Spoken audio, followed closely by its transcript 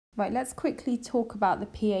Right, let's quickly talk about the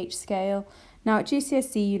pH scale. Now at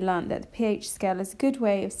GCSE you learnt that the pH scale is a good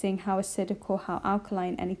way of seeing how acidic or how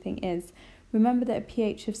alkaline anything is. Remember that a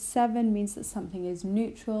pH of 7 means that something is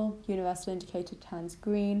neutral, universal indicator turns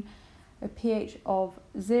green. A pH of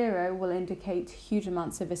 0 will indicate huge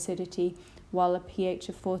amounts of acidity, while a pH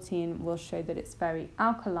of 14 will show that it's very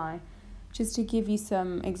alkaline. Just to give you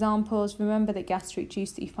some examples, remember that gastric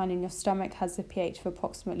juice that you find in your stomach has a pH of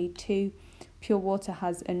approximately 2, pure water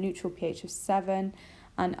has a neutral pH of 7,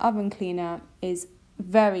 and oven cleaner is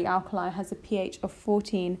very alkaline, has a pH of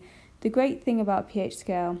 14. The great thing about pH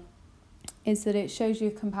scale is that it shows you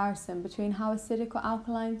a comparison between how acidic or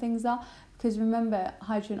alkaline things are, because remember,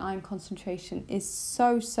 hydrogen ion concentration is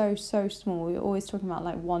so small. We're always talking about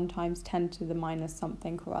like 1 times 10 to the minus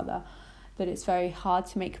something or other, that it's very hard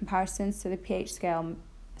to make comparisons. So the pH scale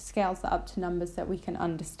scales that up to numbers that we can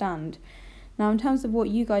understand. Now in terms of what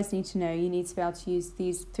you guys need to know, you need to be able to use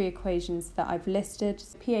these 3 equations that I've listed.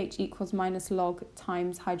 pH equals minus log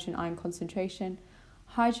times hydrogen ion concentration.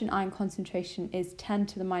 Hydrogen ion concentration is 10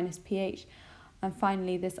 to the minus pH. And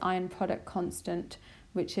finally this ion product constant,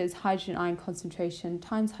 which is hydrogen ion concentration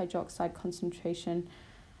times hydroxide concentration,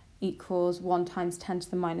 equals 1 times 10 to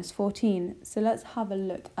the minus 14. So let's have a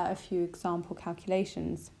look at a few example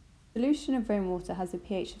calculations. Solution of rainwater has a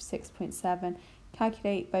pH of 6.7.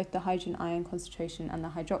 Calculate both the hydrogen ion concentration and the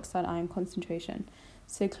hydroxide ion concentration.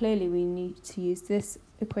 So clearly we need to use this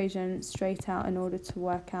equation straight out in order to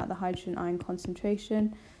work out the hydrogen ion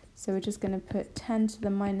concentration. So we're just going to put 10 to the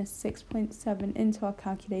minus 6.7 into our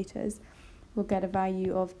calculators. We'll get a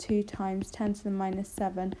value of 2 times 10 to the minus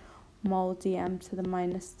 7 mole dm to the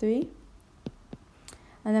minus 3.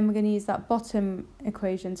 And then we're going to use that bottom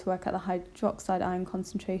equation to work out the hydroxide ion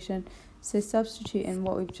concentration. So substitute in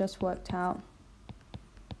what we've just worked out.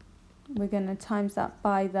 We're going to times that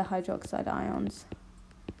by the hydroxide ions.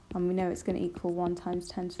 And we know it's going to equal 1 times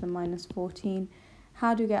 10 to the minus 14.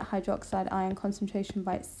 How do we get hydroxide ion concentration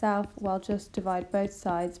by itself? Well, just divide both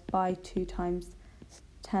sides by 2 times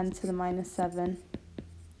 10 to the minus 7.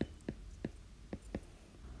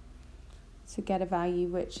 To get a value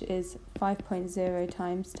which is 5.0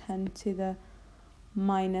 times 10 to the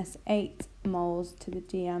minus 8 moles to the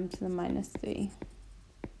dm to the minus 3.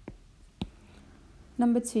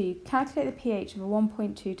 Number 2, calculate the pH of a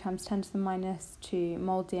 1.2 times 10 to the minus 2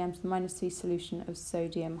 mole dm to the minus 3 solution of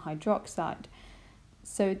sodium hydroxide.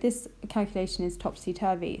 So this calculation is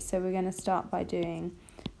topsy-turvy, so we're going to start by doing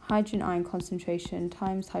hydrogen ion concentration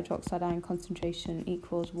times hydroxide ion concentration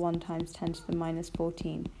equals 1 times 10 to the minus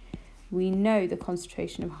 14. We know the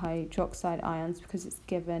concentration of hydroxide ions because it's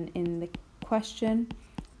given in the question,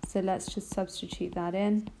 so let's just substitute that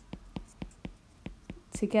in.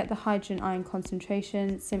 To get the hydrogen ion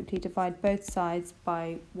concentration, simply divide both sides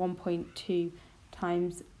by 1.2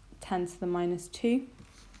 times 10 to the minus 2.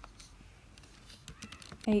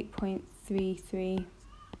 8.33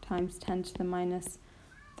 times 10 to the minus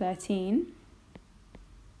 13.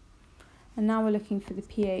 And now we're looking for the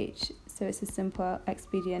pH, so it's a simple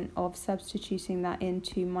expedient of substituting that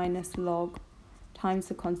into minus log times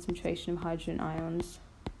the concentration of hydrogen ions.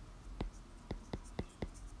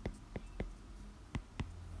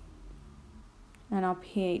 And our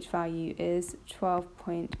pH value is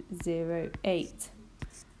 12.08.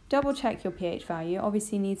 Double check your pH value.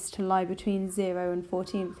 Obviously needs to lie between 0 and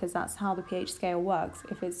 14 because that's how the pH scale works.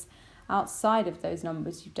 If it's outside of those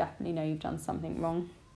numbers, you definitely know you've done something wrong.